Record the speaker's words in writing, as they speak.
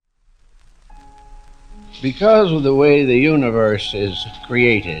Because of the way the universe is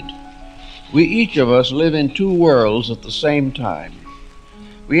created, we each of us live in two worlds at the same time.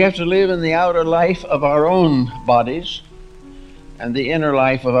 We have to live in the outer life of our own bodies and the inner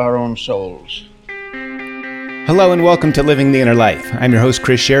life of our own souls. Hello and welcome to Living the Inner Life. I'm your host,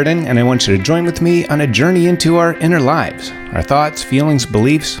 Chris Sheridan, and I want you to join with me on a journey into our inner lives, our thoughts, feelings,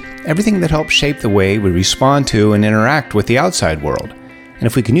 beliefs, everything that helps shape the way we respond to and interact with the outside world. And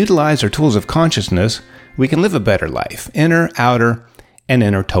if we can utilize our tools of consciousness, we can live a better life, inner, outer, and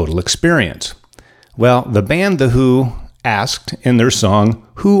inner total experience. Well, the band The Who asked in their song,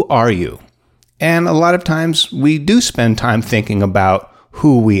 "Who are you?" And a lot of times we do spend time thinking about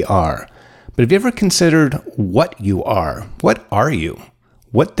who we are. But have you ever considered what you are? What are you?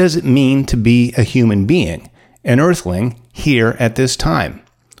 What does it mean to be a human being, an earthling here at this time?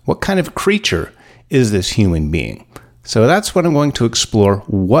 What kind of creature is this human being? So that's what I'm going to explore.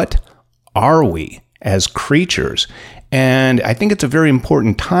 What are we as creatures? And I think it's a very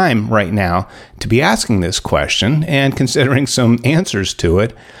important time right now to be asking this question and considering some answers to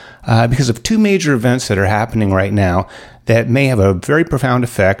it because of two major events that are happening right now that may have a very profound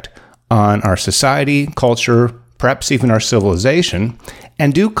effect on our society, culture, perhaps even our civilization,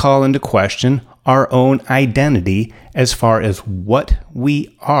 and do call into question our own identity as far as what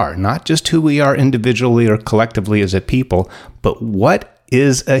we are, not just who we are individually or collectively as a people, but what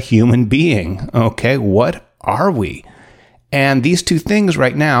is a human being? Okay, what are we? And these two things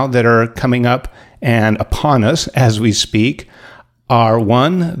right now that are coming up and upon us as we speak are,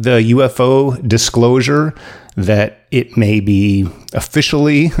 one, the UFO disclosure that it may be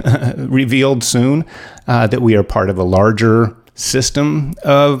officially revealed soon that we are part of a larger system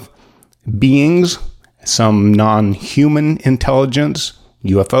of beings, some non-human intelligence,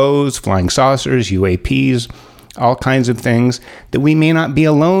 UFOs, flying saucers, UAPs, all kinds of things, that we may not be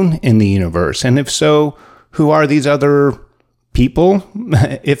alone in the universe. And if so, who are these other people?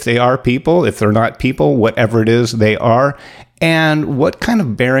 If they are people, if they're not people, whatever it is they are. And what kind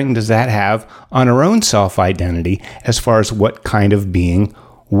of bearing does that have on our own self-identity as far as what kind of being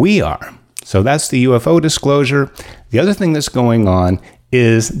we are? So that's the UFO disclosure. The other thing that's going on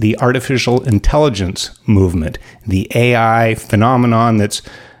is the artificial intelligence movement, the AI phenomenon that's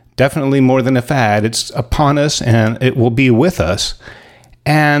definitely more than a fad. It's upon us and it will be with us.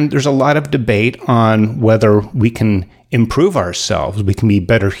 And there's a lot of debate on whether we can improve ourselves, we can be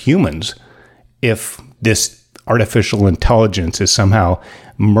better humans if this artificial intelligence is somehow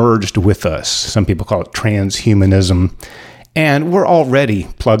merged with us. Some people call it transhumanism. And we're already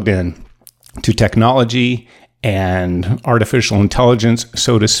plugged in to technology and artificial intelligence,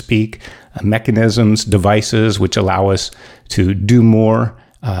 so to speak, mechanisms, devices which allow us to do more,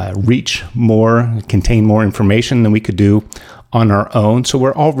 reach more, contain more information than we could do on our own. So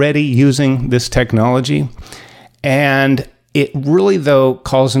we're already using this technology. And it really, though,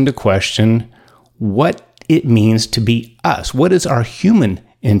 calls into question what it means to be us. What is our human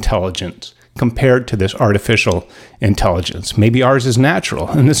intelligence compared to this artificial intelligence? Maybe ours is natural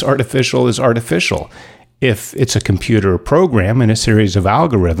and this artificial is artificial. If it's a computer program and a series of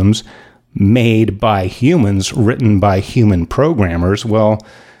algorithms made by humans, written by human programmers, well,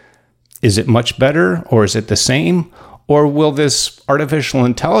 is it much better or is it the same? Or will this artificial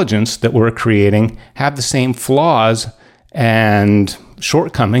intelligence that we're creating have the same flaws and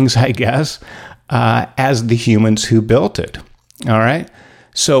shortcomings, I guess, as the humans who built it? All right.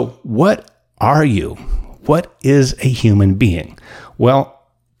 So what are you? What is a human being? Well,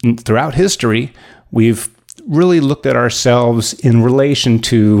 throughout history, we've really looked at ourselves in relation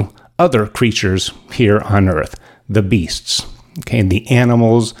to other creatures here on Earth, the beasts, okay, the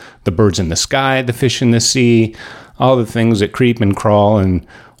animals, the birds in the sky, the fish in the sea, all the things that creep and crawl and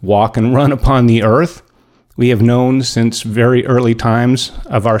walk and run upon the earth. We have known since very early times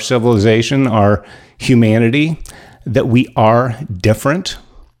of our civilization, our humanity, that we are different.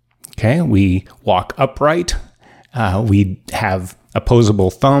 Okay, we walk upright, we have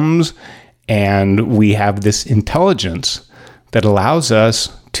opposable thumbs, and we have this intelligence that allows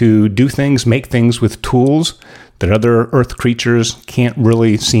us to do things, make things with tools that other earth creatures can't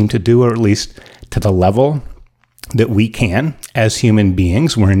really seem to do, or at least to the level that we can as human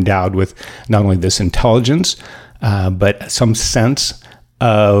beings. We're endowed with not only this intelligence, but some sense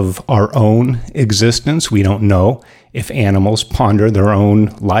of our own existence. We don't know if animals ponder their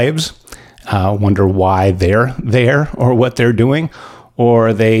own lives, wonder why they're there or what they're doing, or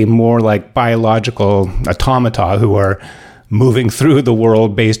are they more like biological automata who are moving through the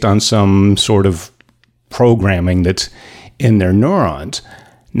world based on some sort of programming that's in their neurons.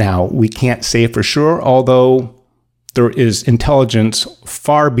 Now, we can't say for sure, although there is intelligence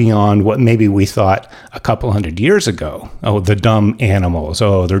far beyond what maybe we thought a couple hundred years ago. Oh, the dumb animals.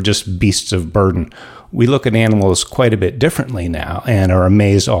 Oh, they're just beasts of burden. We look at animals quite a bit differently now and are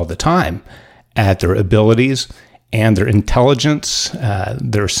amazed all the time at their abilities and their intelligence,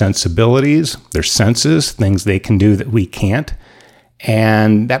 their sensibilities, their senses, things they can do that we can't.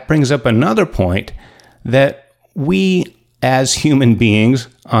 And that brings up another point that we as human beings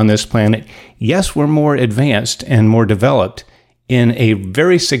on this planet, yes, we're more advanced and more developed in a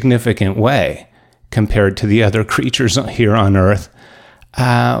very significant way compared to the other creatures here on Earth.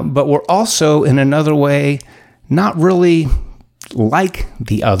 But we're also, in another way, not really like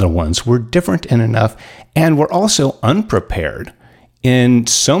the other ones. We're different in enough, and we're also unprepared in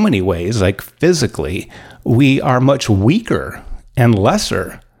so many ways, like physically. We are much weaker and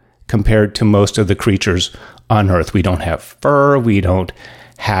lesser compared to most of the creatures on Earth. We don't have fur. We don't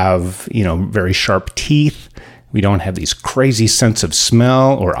have, very sharp teeth. We don't have these crazy sense of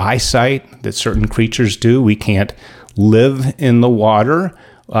smell or eyesight that certain creatures do. We can't live in the water.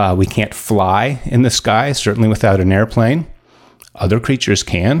 We can't fly in the sky, certainly without an airplane. Other creatures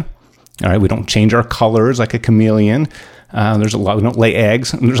can. All right, we don't change our colors like a chameleon. There's a lot. We don't lay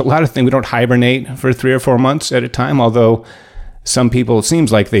eggs. There's a lot of things. We don't hibernate for 3 or 4 months at a time, although some people, it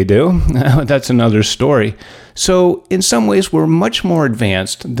seems like they do. That's another story. So in some ways, we're much more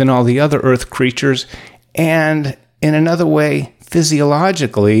advanced than all the other Earth creatures. And in another way,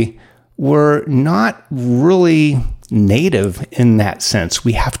 physiologically, we're not really native in that sense.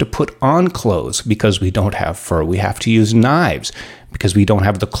 We have to put on clothes because we don't have fur. We have to use knives because we don't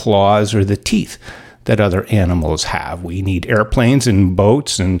have the claws or the teeth that other animals have. We need airplanes and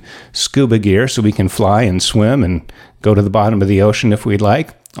boats and scuba gear so we can fly and swim and go to the bottom of the ocean if we'd like.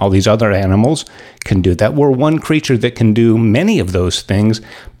 All these other animals can do that. We're one creature that can do many of those things,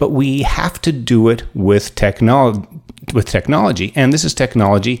 but we have to do it with technology. And this is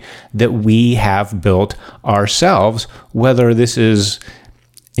technology that we have built ourselves, whether this is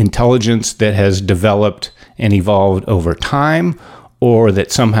intelligence that has developed and evolved over time, or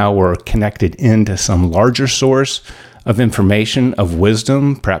that somehow we're connected into some larger source of information, of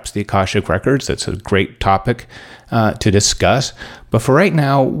wisdom, perhaps the Akashic Records. That's a great topic to discuss. But for right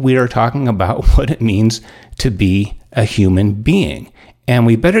now, we are talking about what it means to be a human being. And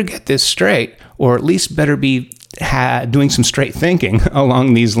we better get this straight, or at least better be doing some straight thinking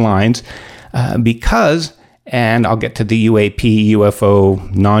along these lines, because, and I'll get to the UAP,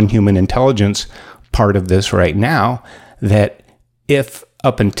 UFO, non-human intelligence part of this right now, that if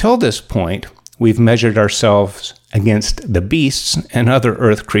up until this point we've measured ourselves against the beasts and other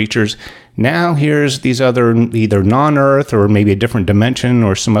Earth creatures, now here's these other either non-Earth or maybe a different dimension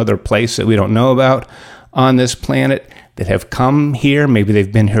or some other place that we don't know about on this planet that have come here. Maybe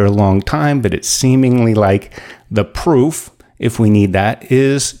they've been here a long time, but it's seemingly like the proof, if we need that,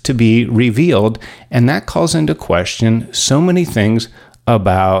 is to be revealed. And that calls into question so many things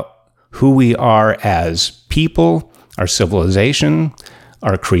about who we are as people, our civilization,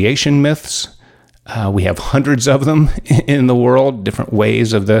 our creation myths. We have hundreds of them in the world, different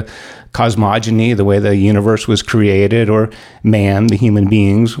ways of the cosmogony, the way the universe was created, or man, the human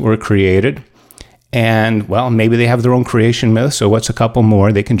beings were created. And, well, maybe they have their own creation myth, so what's a couple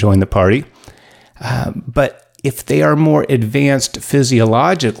more? They can join the party. But if they are more advanced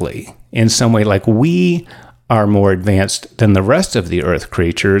physiologically, in some way like we are more advanced than the rest of the Earth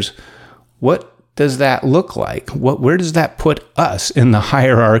creatures, what does that look like? Where does that put us in the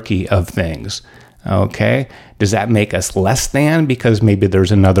hierarchy of things? Okay, does that make us less than because maybe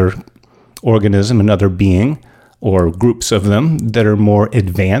there's another organism, another being, or groups of them that are more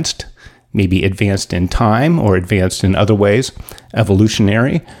advanced, maybe advanced in time or advanced in other ways,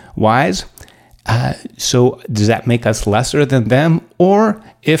 evolutionary-wise? So does that make us lesser than them? Or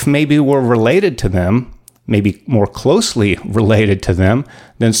if maybe we're related to them, maybe more closely related to them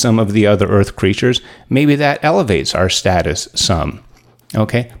than some of the other Earth creatures, maybe that elevates our status some.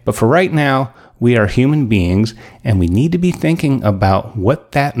 Okay, but for right now, we are human beings, and we need to be thinking about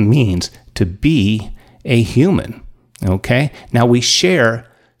what that means to be a human. Okay, now we share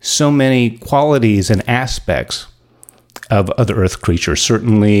so many qualities and aspects of other Earth creatures,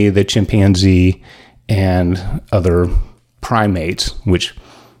 certainly the chimpanzee and other primates, which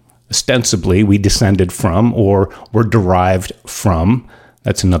ostensibly we descended from or were derived from.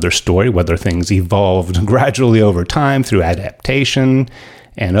 That's another story, whether things evolved gradually over time through adaptation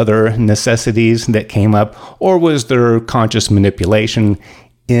and other necessities that came up, or was there conscious manipulation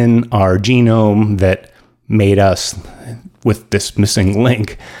in our genome that made us, with this missing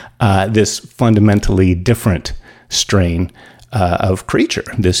link, this fundamentally different strain of creature,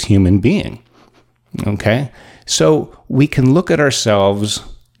 this human being. Okay? So we can look at ourselves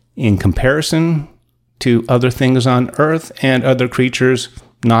in comparison to other things on Earth and other creatures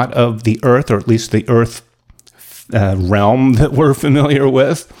not of the Earth, or at least the Earth realm that we're familiar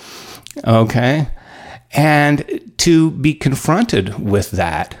with. Okay? And to be confronted with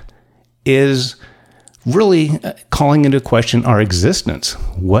that is really calling into question our existence.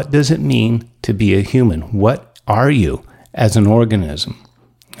 What does it mean to be a human? What are you as an organism?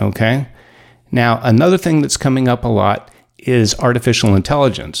 Okay? Now, another thing that's coming up a lot is artificial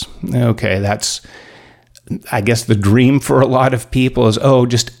intelligence. Okay, that's, I guess, the dream for a lot of people is,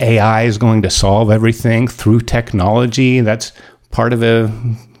 just AI is going to solve everything through technology. That's part of a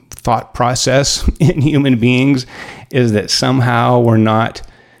thought process in human beings, is that somehow we're not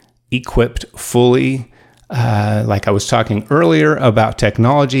equipped fully. Like I was talking earlier about,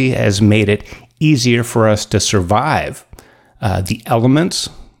 technology has made it easier for us to survive. The elements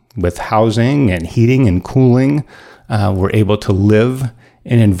with housing and heating and cooling, we're able to live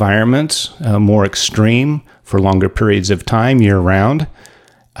in environments more extreme for longer periods of time year-round.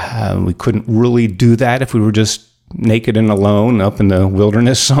 We couldn't really do that if we were just naked and alone up in the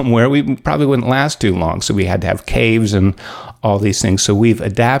wilderness somewhere. We probably wouldn't last too long, so we had to have caves and all these things. So we've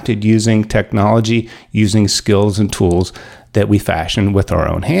adapted using technology, using skills and tools that we fashion with our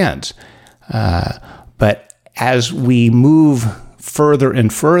own hands. But as we move further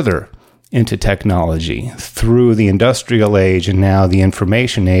and further into technology through the industrial age and now the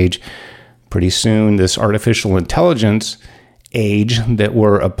information age, pretty soon this artificial intelligence age that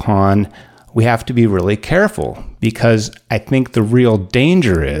we're upon, we have to be really careful, because I think the real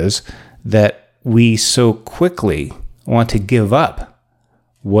danger is that we so quickly want to give up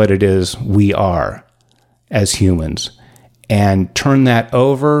what it is we are as humans and turn that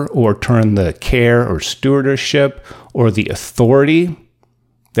over, or turn the care or stewardship or the authority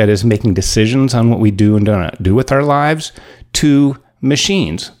that is making decisions on what we do and don't do with our lives to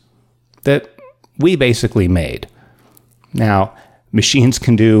machines that we basically made. Now, machines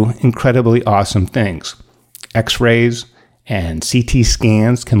can do incredibly awesome things. X-rays and CT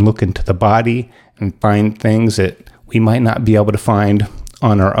scans can look into the body and find things that we might not be able to find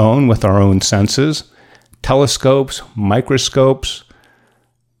on our own with our own senses. Telescopes, microscopes,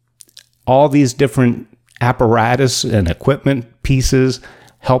 all these different apparatus and equipment pieces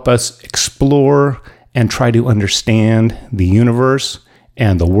help us explore and try to understand the universe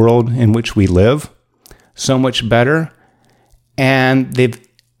and the world in which we live so much better. And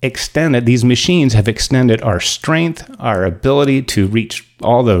these machines have extended our strength, our ability to reach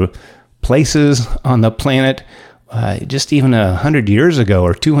all the places on the planet. Just even 100 years ago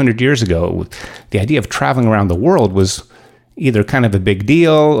or 200 years ago, the idea of traveling around the world was either kind of a big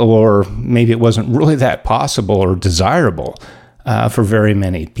deal, or maybe it wasn't really that possible or desirable for very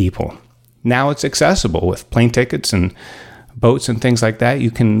many people. Now it's accessible with plane tickets and boats and things like that.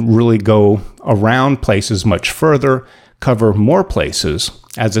 You can really go around places much further, cover more places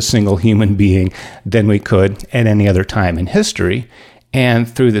as a single human being than we could at any other time in history. And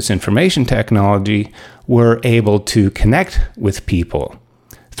through this information technology, we're able to connect with people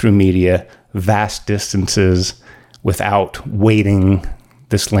through media, vast distances, without waiting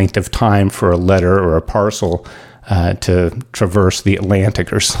this length of time for a letter or a parcel to traverse the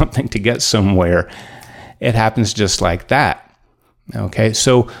Atlantic or something to get somewhere. It happens just like that. Okay,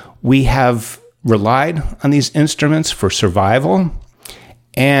 so we have relied on these instruments for survival,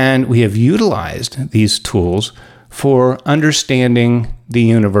 and we have utilized these tools for understanding the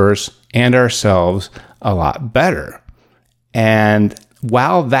universe and ourselves a lot better. And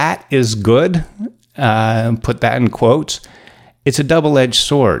while that is good, put that in quotes, it's a double-edged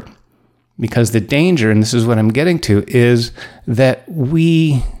sword, because the danger, and this is what I'm getting to, is that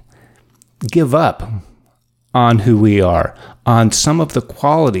we give up on who we are, on some of the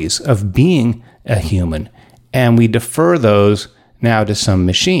qualities of being a human, and we defer those now to some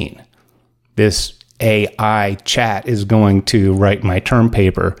machine. This AI chat is going to write my term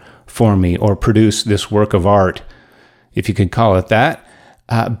paper for me, or produce this work of art, if you could call it that,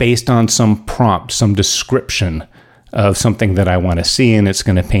 based on some prompt, some description of something that I want to see, and it's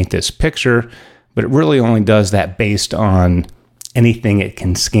going to paint this picture, but it really only does that based on anything it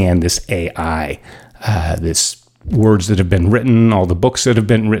can scan, this AI, this words that have been written, all the books that have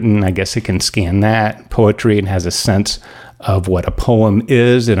been written. I guess it can scan that, poetry, and has a sense of what a poem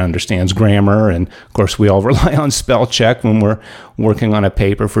is. It understands grammar, and of course we all rely on spell check when we're working on a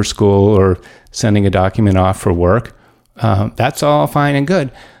paper for school or sending a document off for work. That's all fine and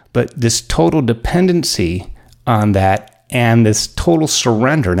good, but this total dependency on that, and this total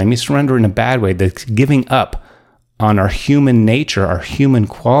surrender, and I mean surrender in a bad way, the giving up on our human nature, our human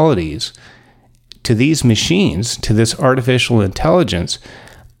qualities, to these machines, to this artificial intelligence,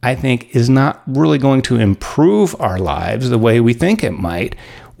 I think is not really going to improve our lives the way we think it might.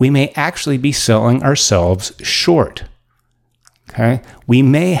 We may actually be selling ourselves short. Okay? We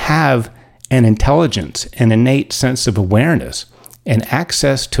may have an intelligence, an innate sense of awareness, and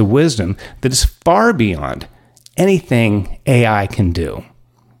access to wisdom that is far beyond anything AI can do,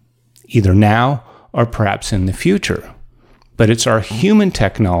 either now or perhaps in the future. But it's our human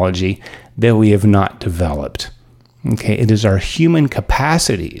technology that we have not developed. Okay, it is our human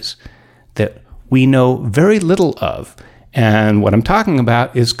capacities that we know very little of. And what I'm talking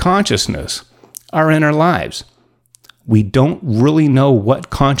about is consciousness, our inner lives. We don't really know what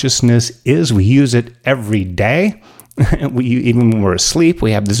consciousness is. We use it every day. Even when we're asleep,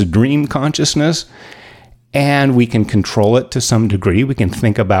 we have this dream consciousness, and we can control it to some degree. We can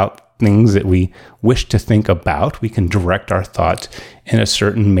think about things that we wish to think about. We can direct our thoughts in a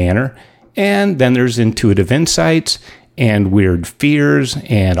certain manner. And then there's intuitive insights and weird fears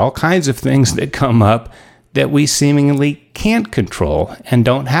and all kinds of things that come up that we seemingly can't control and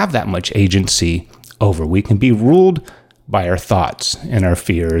don't have that much agency over. We can be ruled by our thoughts and our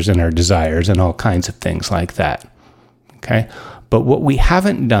fears and our desires and all kinds of things like that. Okay? But what we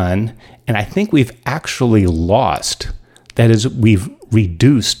haven't done, and I think we've actually lost, that is, we've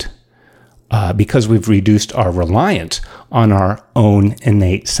reduced, because we've reduced our reliance on our own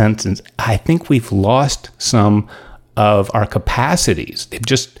innate senses, I think we've lost some of our capacities. They've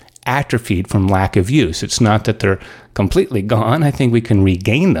just atrophied from lack of use. It's not that they're completely gone. I think we can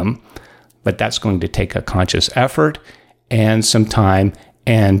regain them, but that's going to take a conscious effort and some time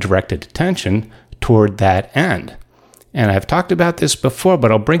and directed attention toward that end. And I've talked about this before,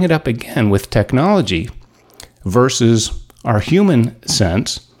 but I'll bring it up again with technology versus our human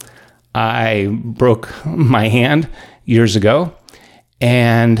sense. I broke my hand years ago,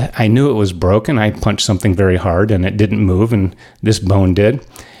 and I knew it was broken. I punched something very hard, and it didn't move, and this bone did.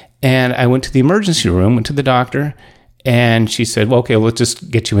 And I went to the emergency room, went to the doctor, and she said, well, okay, let's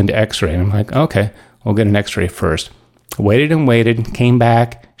just get you into x-ray. And I'm like, okay, we'll get an x-ray first. Waited and waited, came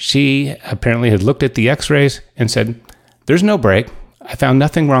back. She apparently had looked at the x-rays and said, there's no break. I found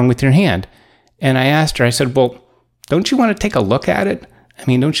nothing wrong with your hand. And I asked her, I said, well, don't you want to take a look at it? I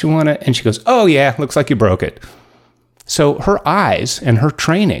mean, don't you want to? And she goes, oh, yeah, looks like you broke it. So her eyes and her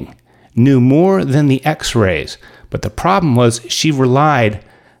training knew more than the x-rays. But the problem was she relied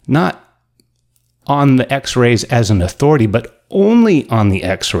not on the x-rays as an authority, but only on the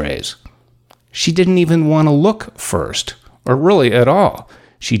x-rays. She didn't even want to look first, or really at all.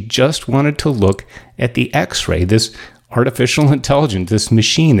 She just wanted to look at the x-ray, this artificial intelligence, this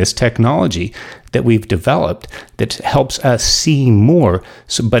machine, this technology that we've developed that helps us see more.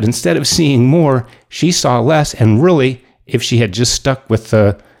 So, but instead of seeing more, she saw less. And really, if she had just stuck with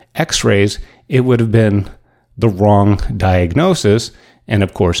the x-rays, it would have been the wrong diagnosis. And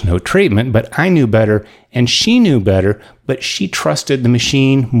of course, no treatment. But I knew better and she knew better, but she trusted the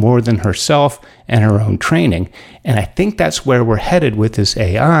machine more than herself and her own training. And I think that's where we're headed with this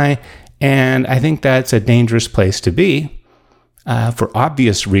AI. And I think that's a dangerous place to be for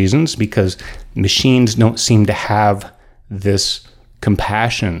obvious reasons, because machines don't seem to have this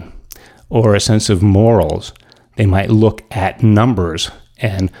compassion or a sense of morals. They might look at numbers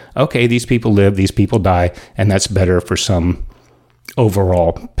and, okay, these people live, these people die, and that's better for some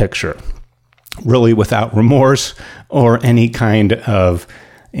overall picture, really without remorse or any kind of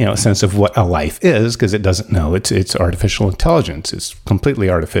sense of what a life is, because it doesn't know. It's artificial intelligence. It's completely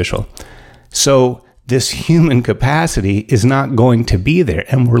artificial. So this human capacity is not going to be there,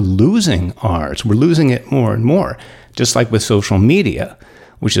 and we're losing ours. We're losing it more and more, just like with social media,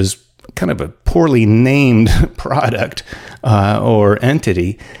 which is kind of a poorly named product or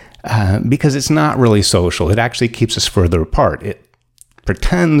entity, because it's not really social. It actually keeps us further apart. It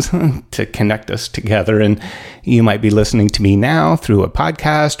pretends to connect us together, and you might be listening to me now through a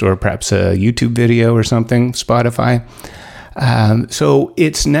podcast or perhaps a YouTube video or something, Spotify. So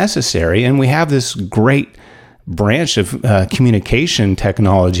it's necessary, and we have this great branch of communication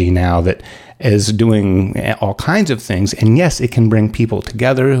technology now that is doing all kinds of things. And yes, it can bring people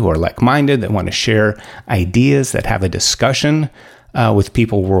together who are like-minded, that want to share ideas, that have a discussion with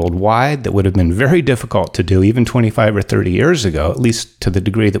people worldwide that would have been very difficult to do even 25 or 30 years ago, at least to the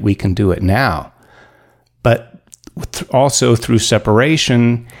degree that we can do it now. But also through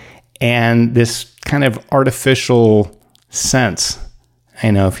separation and this kind of artificial sense.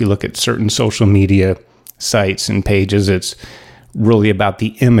 I know if you look at certain social media sites and pages, it's really about the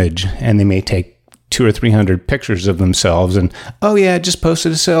image, and they may take 2 200 or 300 pictures of themselves and, oh yeah, just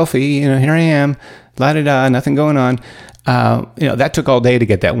posted a selfie, here I am, la-da-da, nothing going on. That took all day to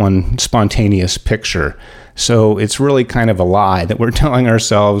get that one spontaneous picture. So it's really kind of a lie that we're telling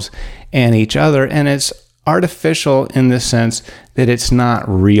ourselves and each other, and it's artificial in the sense that it's not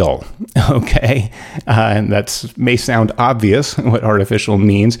real, okay? And that may sound obvious what artificial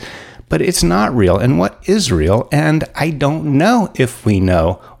means, but it's not real. And what is real? And I don't know if we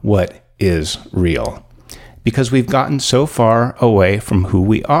know what is real, because we've gotten so far away from who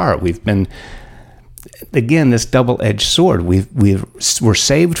we are. We've been, again, this double-edged sword. We're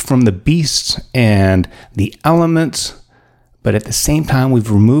saved from the beasts and the elements, but at the same time,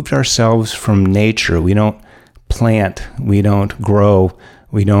 we've removed ourselves from nature. We don't plant, we don't grow,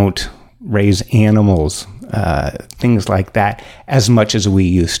 we don't raise animals, things like that, as much as we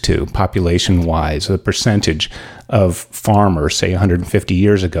used to, population-wise. The percentage of farmers, say 150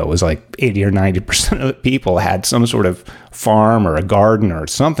 years ago, was like 80 or 90% of the people had some sort of farm or a garden or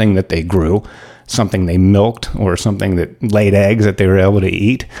something that they grew, something they milked, or something that laid eggs that they were able to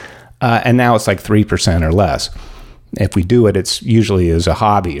eat. And now it's like 3% or less. If we do it, it's usually as a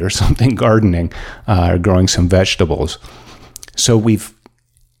hobby or something, gardening or growing some vegetables. So we've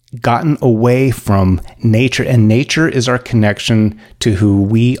gotten away from nature, and nature is our connection to who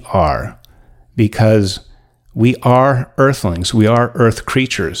we are, because we are earthlings. We are earth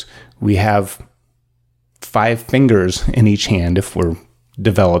creatures. We have 5 fingers in each hand if we're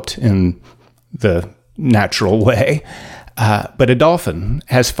developed in the natural way. But a dolphin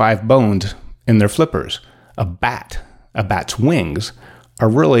has 5 bones in their flippers. A bat's wings are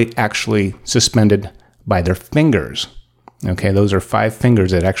really actually suspended by their fingers. Okay, those are 5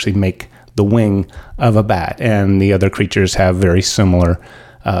 fingers that actually make the wing of a bat. And the other creatures have very similar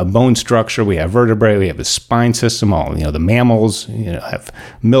bone structure. We have vertebrae, we have a spine system. All the mammals have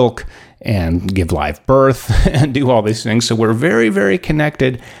milk and give live birth and do all these things. So we're very, very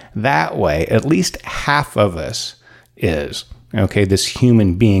connected that way. At least half of us is. Okay, this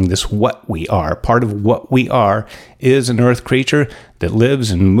human being, this what we are, part of what we are is an earth creature that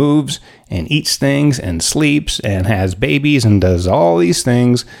lives and moves and eats things and sleeps and has babies and does all these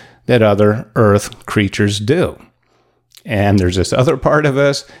things that other earth creatures do. And there's this other part of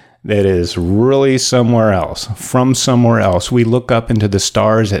us that is really somewhere else, from somewhere else. We look up into the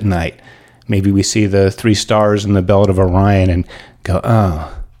stars at night. Maybe we see the 3 stars in the belt of Orion and go,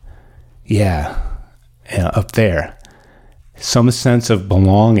 oh, yeah, up there. Some sense of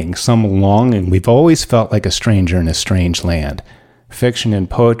belonging, some longing. We've always felt like a stranger in a strange land. Fiction and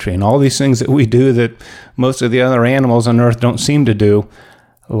poetry and all these things that we do that most of the other animals on Earth don't seem to do,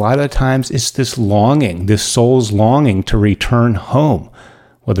 a lot of times it's this longing, this soul's longing to return home.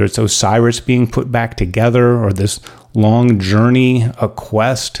 Whether it's Osiris being put back together or this long journey, a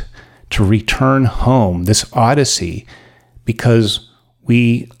quest to return home, this odyssey, because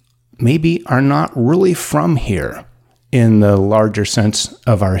we maybe are not really from here in the larger sense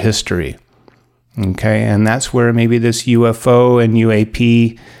of our history. Okay, and that's where maybe this UFO and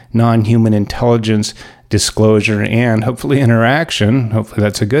UAP, non-human intelligence disclosure and hopefully interaction, hopefully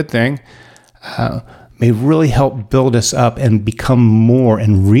that's a good thing, may really help build us up and become more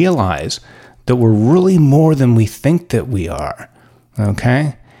and realize that we're really more than we think that we are.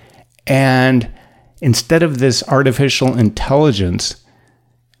 Okay? And instead of this artificial intelligence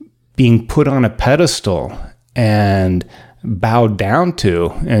being put on a pedestal and bowed down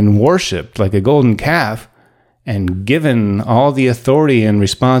to and worshipped like a golden calf and given all the authority and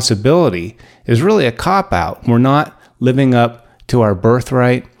responsibility, is really a cop-out. We're not living up to our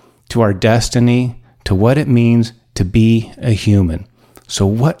birthright, to our destiny, to what it means to be a human. So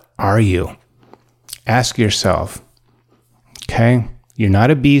what are you? Ask yourself, okay? You're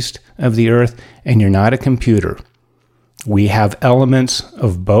not a beast of the earth and you're not a computer. We have elements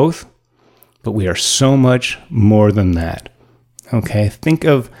of both, but we are so much more than that. Okay, think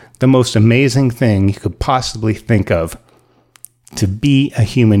of the most amazing thing you could possibly think of to be a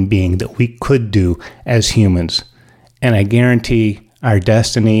human being that we could do as humans. And I guarantee our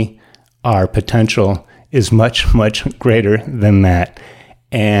destiny, our potential is much, much greater than that.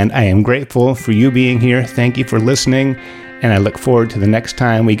 And I am grateful for you being here. Thank you for listening. And I look forward to the next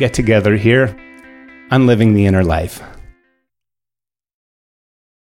time we get together here on Living the Inner Life.